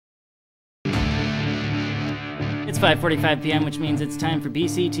It's 5:45 p.m., which means it's time for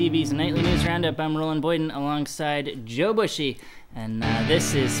BCTV's Nightly News Roundup. I'm Roland Boyden alongside Joe Bushy, and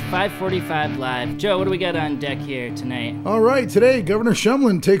this is 5:45 Live. Joe, what do we got on deck here tonight? All right, today Governor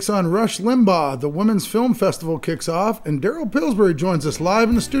Shum takes on Rush Limbaugh. The Women's Film Festival kicks off, and Daryl Pillsbury joins us live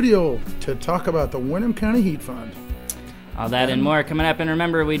in the studio to talk about the Windham County Heat Fund. All that and more coming up, and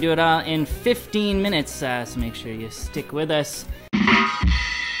remember, we do it all in 15 minutes, so make sure you stick with us.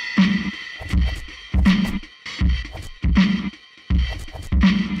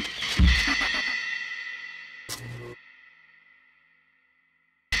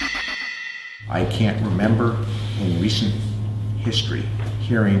 I can't remember in recent history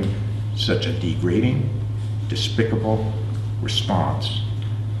hearing such a degrading, despicable response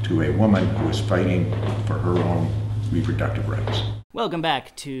to a woman who is fighting for her own reproductive rights. Welcome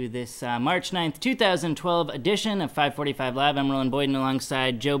back to this March 9th, 2012 edition of 5:45 Live. I'm Roland Boyden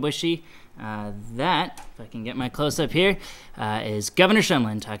alongside Joe Bushy. That, if I can get my close-up here, is Governor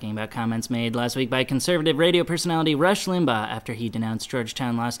Shum talking about comments made last week by conservative radio personality Rush Limbaugh after he denounced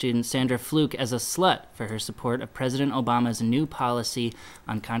Georgetown law student Sandra Fluke as a slut for her support of President Obama's new policy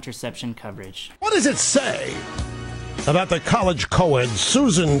on contraception coverage. What does it say about the college co-ed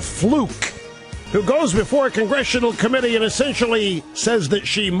Susan Fluke, who goes before a congressional committee and essentially says that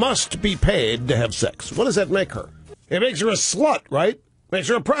she must be paid to have sex? What does that make her? It makes her a slut, right? Makes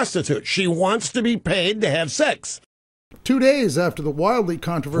her a prostitute. She wants to be paid to have sex. 2 days after the wildly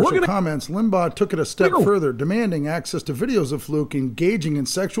controversial comments, Limbaugh took it a step further, demanding access to videos of Fluke engaging in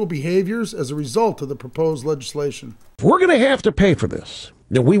sexual behaviors as a result of the proposed legislation. If we're going to have to pay for this,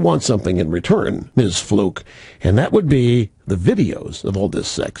 then we want something in return, Ms. Fluke, and that would be the videos of all this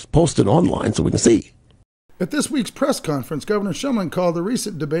sex posted online so we can see. At this week's press conference, Governor Shum called the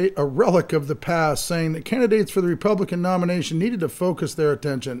recent debate a relic of the past, saying that candidates for the Republican nomination needed to focus their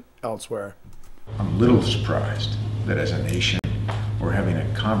attention elsewhere. I'm a little surprised that as a nation we're having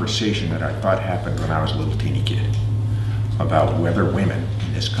a conversation that I thought happened when I was a little teeny kid about whether women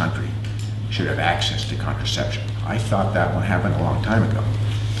in this country should have access to contraception. I thought that one happened a long time ago.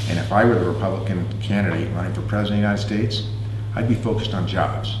 And if I were the Republican candidate running for president of the United States, I'd be focused on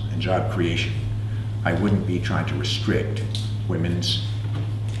jobs and job creation. I wouldn't be trying to restrict women's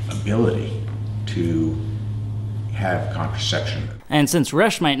ability to have contraception. And since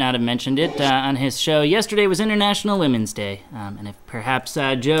Rush might not have mentioned it on his show, yesterday was International Women's Day. And if perhaps,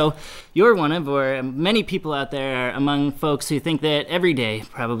 Joe, you're one of, or many people out there are among folks who think that every day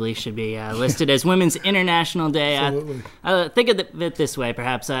probably should be listed as Women's International Day. Absolutely. Think of it this way,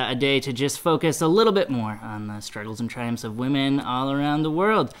 perhaps a day to just focus a little bit more on the struggles and triumphs of women all around the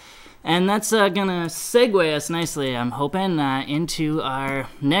world. And that's going to segue us nicely, I'm hoping, into our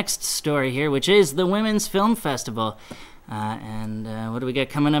next story here, which is the Women's Film Festival. And what do we got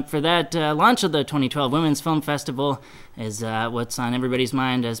coming up for that? Launch of the 2012 Women's Film Festival is what's on everybody's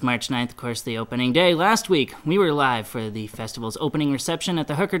mind as March 9th, of course, the opening day. Last week, we were live for the festival's opening reception at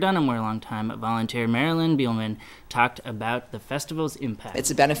the Hooker Dunham, where longtime volunteer Marilyn Bielman talked about the festival's impact.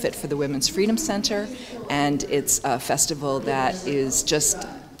 It's a benefit for the Women's Freedom Center, and it's a festival that is just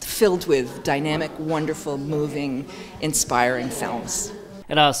filled with dynamic, wonderful, moving, inspiring films.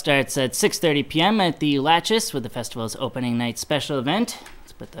 It all starts at 6:30 p.m. at the Latches with the festival's opening night special event.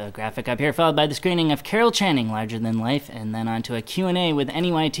 Let's put the graphic up here, followed by the screening of Carol Channing, Larger Than Life, and then on to a Q&A with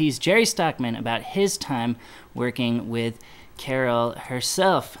NYT's Jerry Stockman about his time working with Carol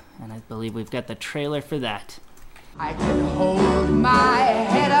herself. And I believe we've got the trailer for that. I can hold my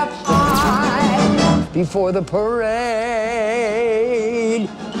head up high before the parade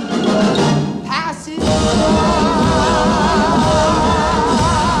passes by.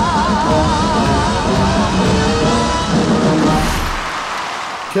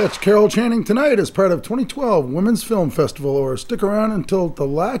 Catch Carol Channing tonight as part of 2012 Women's Film Festival, or stick around until the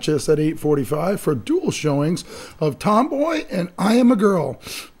Latches at 8:45 for dual showings of Tomboy and I Am a Girl.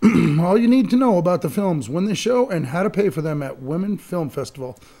 All you need to know about the films, when they show, and how to pay for them at Women Film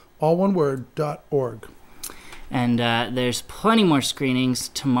Festival, all one word, .org. And there's plenty more screenings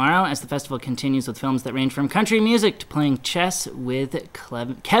tomorrow as the festival continues with films that range from country music to playing chess with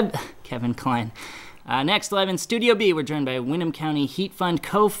Kevin Kline. Next, live in Studio B, we're joined by Windham County Heat Fund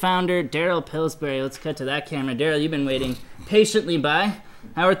co-founder Daryl Pillsbury. Let's cut to that camera. Daryl, you've been waiting patiently by.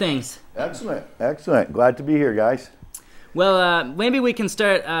 How are things? Excellent, excellent. Glad to be here, guys. Well, maybe we can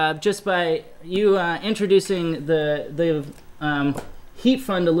start just by you introducing the Heat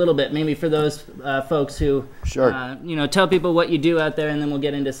Fund a little bit, maybe for those folks who, tell people what you do out there, and then we'll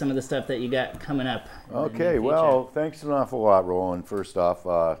get into some of the stuff that you got coming up. Okay, well, thanks an awful lot, Roland, first off,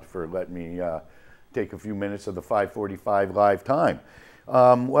 for letting me take a few minutes of the 5:45 live time.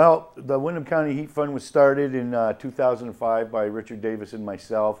 Well, the Windham County Heat Fund was started in 2005 by Richard Davis and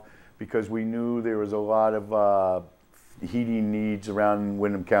myself because we knew there was a lot of heating needs around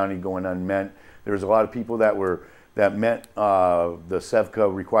Windham County going unmet. There was a lot of people that met the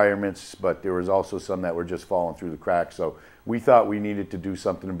SEVCA requirements, but there was also some that were just falling through the cracks. So we thought we needed to do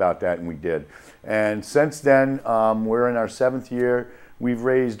something about that, and we did. And since then, we're in our 7th year. We've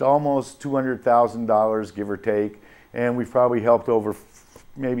raised almost $200,000, give or take, and we've probably helped over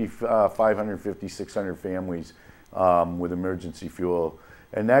maybe 550, 600 families with emergency fuel.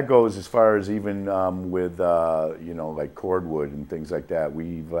 And that goes as far as even with, you know, like cordwood and things like that.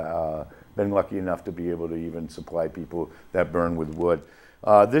 We've been lucky enough to be able to even supply people that burn with wood.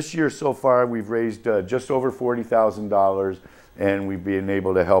 This year so far, we've raised just over $40,000, and we've been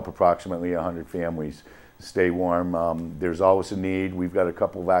able to help approximately 100 families stay warm. There's always a need. We've got a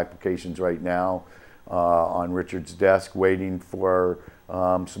couple of applications right now on Richard's desk waiting for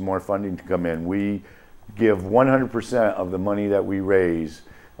some more funding to come in. We give 100% of the money that we raise,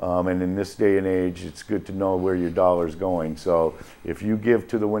 and in this day and age, it's good to know where your dollar's going. So if you give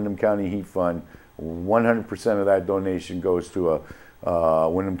to the Windham County Heat Fund, 100% of that donation goes to a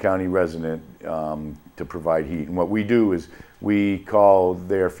Windham County resident to provide heat. And what we do is we call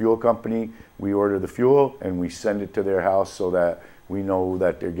their fuel company, we order the fuel, and we send it to their house so that we know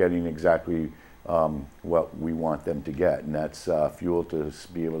that they're getting exactly what we want them to get, and that's fuel to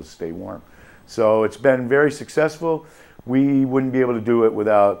be able to stay warm. So it's been very successful. We wouldn't be able to do it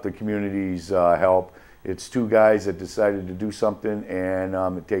without the community's help. It's two guys that decided to do something, and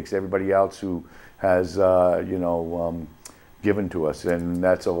it takes everybody else who has, you know, given to us, and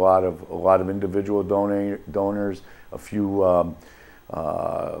that's a lot of individual donors, a few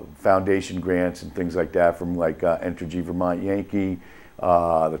foundation grants and things like that from like Entergy Vermont Yankee,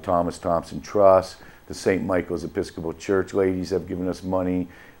 the Thomas Thompson Trust, the St. Michael's Episcopal Church ladies have given us money,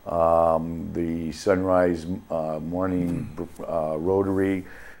 the Sunrise Morning Rotary,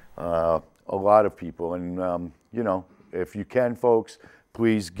 a lot of people, and you know, if you can, folks,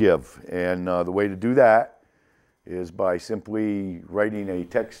 please give. And the way to do that is by simply writing a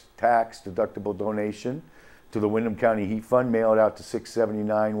tax-deductible donation to the Windham County Heat Fund, mail it out to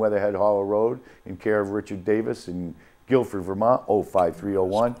 679 Weatherhead Hollow Road in care of Richard Davis in Guilford, Vermont,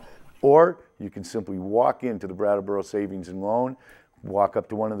 05301. Or you can simply walk into the Brattleboro Savings and Loan, walk up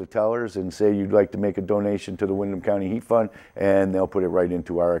to one of the tellers and say you'd like to make a donation to the Windham County Heat Fund, and they'll put it right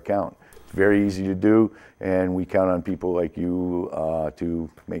into our account. It's very easy to do, and we count on people like you to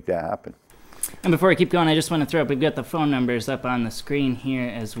make that happen. And before I keep going, I just want to throw up, we've got the phone numbers up on the screen here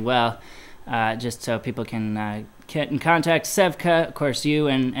as well, just so people can get in contact. SEVCA, of course, you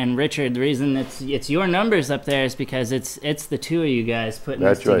and Richard. The reason it's your numbers up there is because it's the two of you guys putting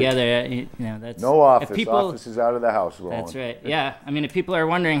this together. You know, that's no office. Office is out of the house, Roland. That's right. Yeah, I mean, if people are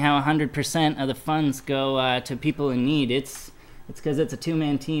wondering how 100% of the funds go to people in need, it's because it's a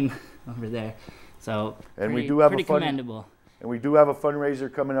two-man team over there. So and we do have pretty commendable. And we do have a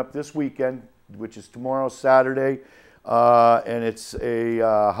fundraiser coming up this weekend, which is tomorrow, Saturday, and it's a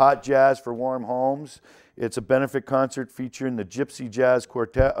Hot Jazz for Warm Homes. It's a benefit concert featuring the Gypsy Jazz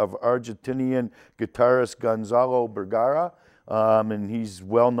Quartet of Argentinian guitarist Gonzalo Bergara, and he's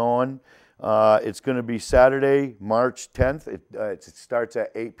well known. It's going to be Saturday, March 10th. It starts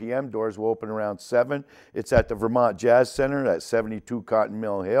at 8 p.m. Doors will open around 7. It's at the Vermont Jazz Center at 72 Cotton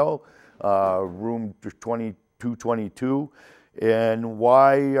Mill Hill, room 2222. And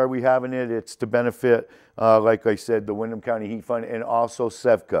why are we having it? It's to benefit, like I said, the Windham County Heat Fund and also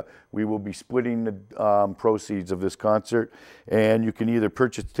SEVCA. We will be splitting the proceeds of this concert, and you can either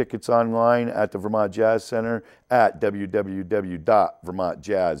purchase tickets online at the Vermont Jazz Center at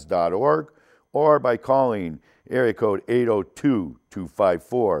www.vermontjazz.org or by calling area code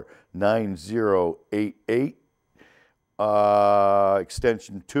 802-254-9088,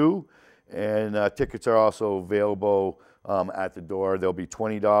 extension 2, and tickets are also available at the door. There'll be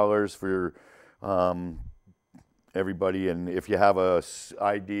 $20 for everybody, and if you have a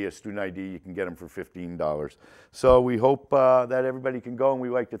student ID, you can get them for $15. So we hope that everybody can go, and we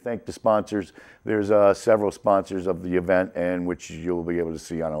like to thank the sponsors. There's several sponsors of the event, and which you'll be able to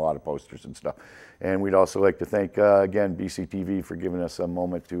see on a lot of posters and stuff. And we'd also like to thank, again, BCTV for giving us a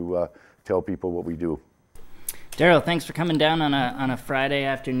moment to tell people what we do. Daryl, thanks for coming down on a Friday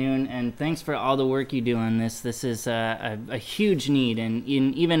afternoon, and thanks for all the work you do on this. This is a huge need, and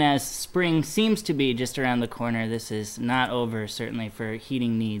even as spring seems to be just around the corner, this is not over, certainly, for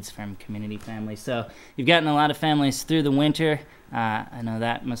heating needs from community families. So you've gotten a lot of families through the winter. I know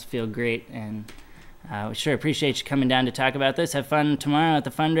that must feel great, and We sure appreciate you coming down to talk about this. Have fun tomorrow at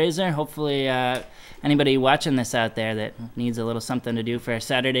the fundraiser. Hopefully anybody watching this out there that needs a little something to do for a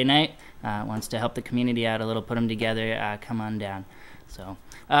Saturday night, wants to help the community out a little, put them together, come on down. So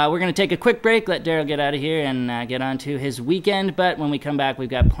we're going to take a quick break, let Daryl get out of here and get on to his weekend. But when we come back, we've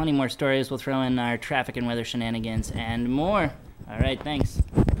got plenty more stories. We'll throw in our traffic and weather shenanigans and more. All right, thanks.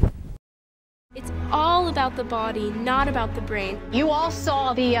 It's all about the body, not about the brain. You all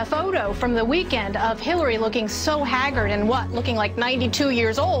saw the photo from the weekend of Hillary looking so haggard and looking like 92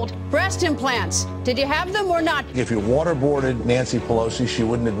 years old. Breast implants. Did you have them or not? If you waterboarded Nancy Pelosi, she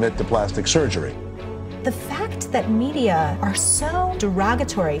wouldn't admit to plastic surgery. The fact that media are so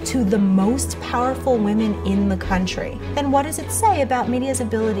derogatory to the most powerful women in the country, then what does it say about media's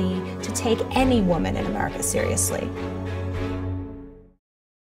ability to take any woman in America seriously?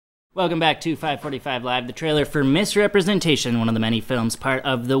 Welcome back to 545 Live, the trailer for Misrepresentation, one of the many films part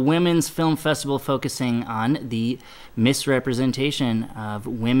of the Women's Film Festival focusing on the misrepresentation of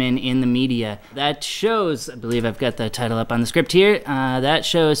women in the media. That shows, I believe I've got the title up on the script here, that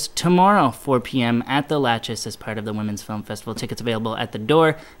shows tomorrow, 4 p.m. at the Latches as part of the Women's Film Festival. Tickets available at the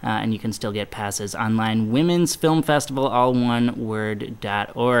door, and you can still get passes online. Women's Film Festival, all one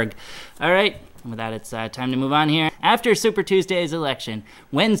word.org. All right. With that, it's time to move on here. After Super Tuesday's election,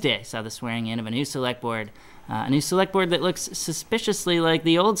 Wednesday saw the swearing in of a new select board. A new select board that looks suspiciously like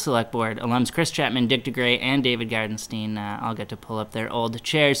the old select board. Alums Chris Chapman, Dick DeGray, and David Gardenstein all got to pull up their old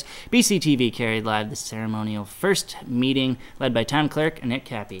chairs. BCTV carried live the ceremonial first meeting, led by Town Clerk Annette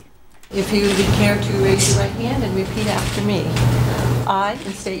Cappy. If you would care to raise your right hand and repeat after me. I,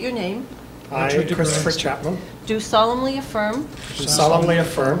 and state your name. I, Christopher Chapman, do solemnly affirm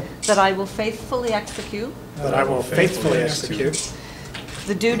that I will faithfully execute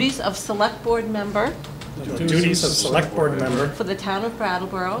the duties of Select Board member for the town of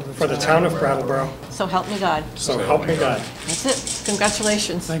Brattleboro. So help me God. That's it.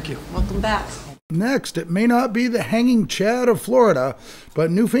 Congratulations. Thank you. Welcome back. Next, it may not be the hanging Chad of Florida, but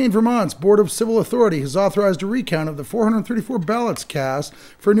Newfane, Vermont's Board of Civil Authority has authorized a recount of the 434 ballots cast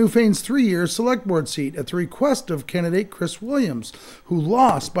for Newfane's 3-year select board seat at the request of candidate Chris Williams, who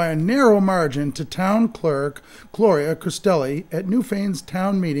lost by a narrow margin to town clerk Gloria Cristelli at Newfane's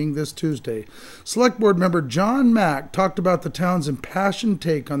town meeting this Tuesday. Select board member John Mack talked about the town's impassioned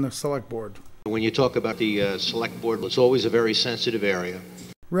take on the select board. When you talk about the select board, it's always a very sensitive area.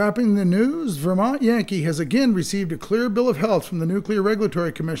 Wrapping the news, Vermont Yankee has again received a clear bill of health from the Nuclear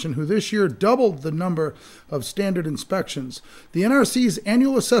Regulatory Commission, who this year doubled the number of standard inspections. The NRC's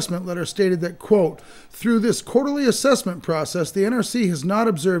annual assessment letter stated that, quote, through this quarterly assessment process, the NRC has not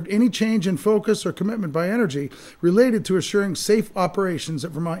observed any change in focus or commitment by Energy related to assuring safe operations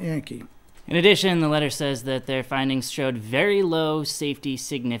at Vermont Yankee. In addition, the letter says that their findings showed very low safety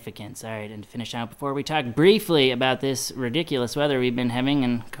significance. All right, and to finish out, before we talk briefly about this ridiculous weather we've been having,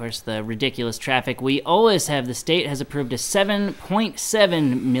 and of course the ridiculous traffic, we always have, the state has approved a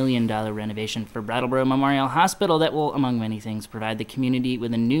 $7.7 million renovation for Brattleboro Memorial Hospital that will, among many things, provide the community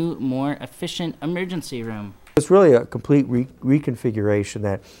with a new, more efficient emergency room. It's really a complete reconfiguration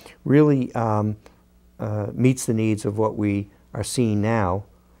that really meets the needs of what we are seeing now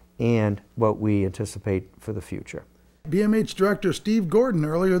and what we anticipate for the future. BMH Director Steve Gordon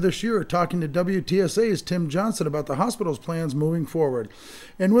earlier this year talking to WTSA's Tim Johnson about the hospital's plans moving forward.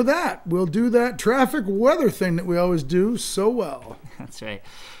 And with that, we'll do that traffic weather thing that we always do so well. That's right.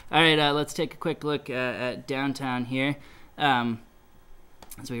 All right, let's take a quick look at downtown here.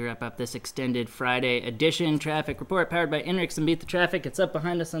 As we wrap up this extended Friday edition traffic report powered by Inrix and Beat the Traffic. It's up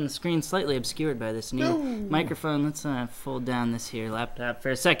behind us on the screen, slightly obscured by this new microphone. Let's fold down this here laptop for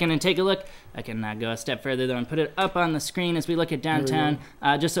a second and take a look. I can go a step further though and put it up on the screen as we look at downtown,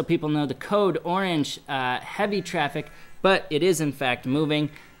 just so people know the code orange, heavy traffic, but it is in fact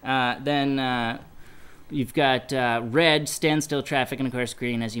moving. Then you've got red, standstill traffic, and of course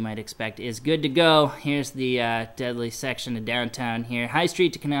green, as you might expect, is good to go. Here's the deadly section of downtown here. High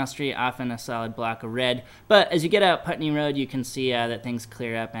Street to Canal Street, often a solid block of red. But as you get out Putney Road, you can see that things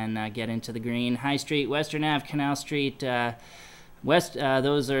clear up and get into the green. High Street, Western Ave, Canal Street, West,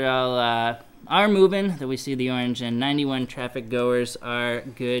 those are all are moving, though we see the orange, and 91 traffic goers are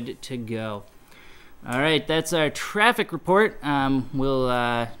good to go. All right, that's our traffic report.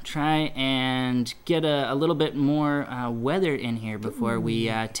 We'll try and get a little bit more weather in here before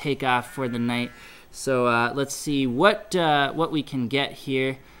we take off for the night. So let's see what we can get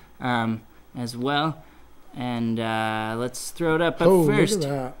here as well, and let's throw it up. But first, look at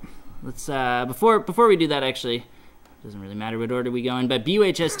that. Let's before we do that, actually, doesn't really matter what order we go in. But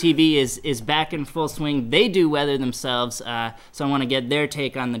BUHS TV is back in full swing. They do weather themselves, so I want to get their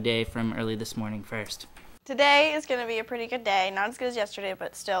take on the day from early this morning first. Today is going to be a pretty good day. Not as good as yesterday,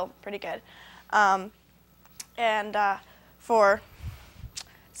 but still pretty good. For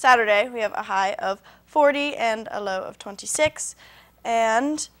Saturday, we have a high of 40 and a low of 26,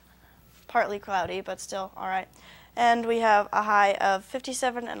 and partly cloudy, but still all right. And we have a high of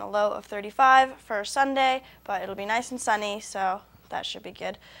 57 and a low of 35 for Sunday, but it'll be nice and sunny, so that should be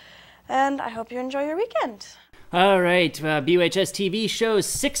good. And I hope you enjoy your weekend. All right, BUHS TV shows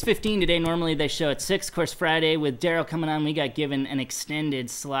 6:15 today. Normally they show at 6. Of course, Friday with Daryl coming on, we got given an extended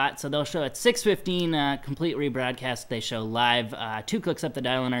slot, so they'll show at 6:15, complete rebroadcast. They show live 2 clicks up the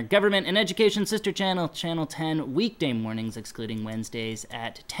dial on our government and education sister channel, Channel 10, weekday mornings, excluding Wednesdays,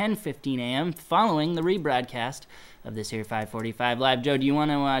 at 10:15 a.m., following the rebroadcast of this here 545 Live. Joe, do you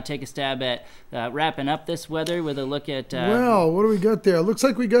want to take a stab at wrapping up this weather with a look at... Well, what do we got there? Looks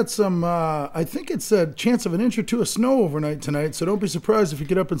like we got some, I think it's a chance of an inch or two of snow overnight tonight, so don't be surprised if you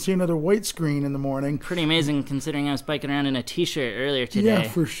get up and see another white screen in the morning. Pretty amazing considering I was biking around in a t-shirt earlier today. Yeah,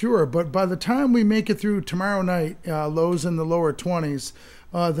 for sure. But by the time we make it through tomorrow night, lows in the lower 20s,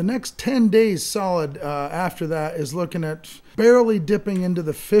 the next 10 days solid after that is looking at barely dipping into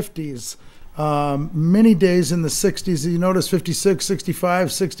the 50s. Many days in the 60s. You notice 56,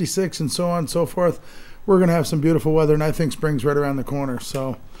 65, 66, and so on and so forth. We're going to have some beautiful weather, and I think spring's right around the corner.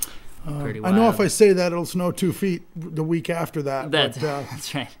 So I know if I say that, it'll snow 2 feet the week after that.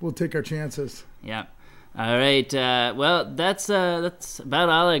 That's right. We'll take our chances. Yeah. All right. Well, that's about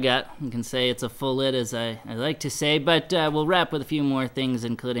all I got. I can say it's a full lit, as I like to say, but we'll wrap with a few more things,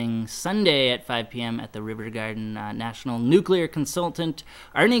 including Sunday at 5 p.m. at the River Garden. National Nuclear Consultant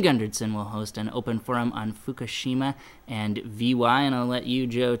Arnie Gunderson will host an open forum on Fukushima and VY, and I'll let you,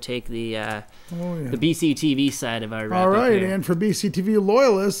 Joe, take the BCTV side of our wrap. All right, here. and for BCTV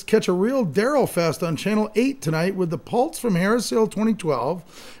loyalists, catch a real Daryl Fest on Channel 8 tonight with The Pulse from Harris Hill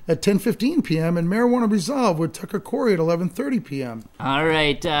 2012 at 10:15 p.m. and Marijuana Resolve with Tucker Corey at 11:30 p.m. All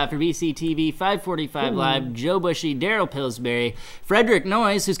right, for BCTV 545 Live, Joe Bushy, Daryl Pillsbury, Frederick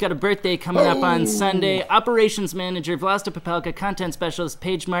Noyes, who's got a birthday coming up on Sunday, Operations Manager Vlasta Popelka, Content Specialist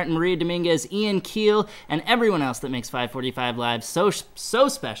Paige Martin, Maria Dominguez, Ian Keel, and everyone else that makes 545 Live so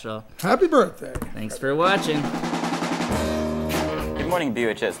special. Happy birthday. Thanks for watching. Good morning,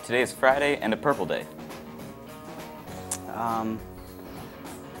 BUHS. Today is Friday and a purple day.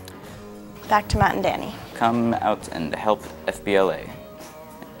 Back to Matt and Danny. Come out and help FBLA.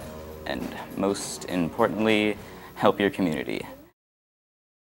 And most importantly, help your community.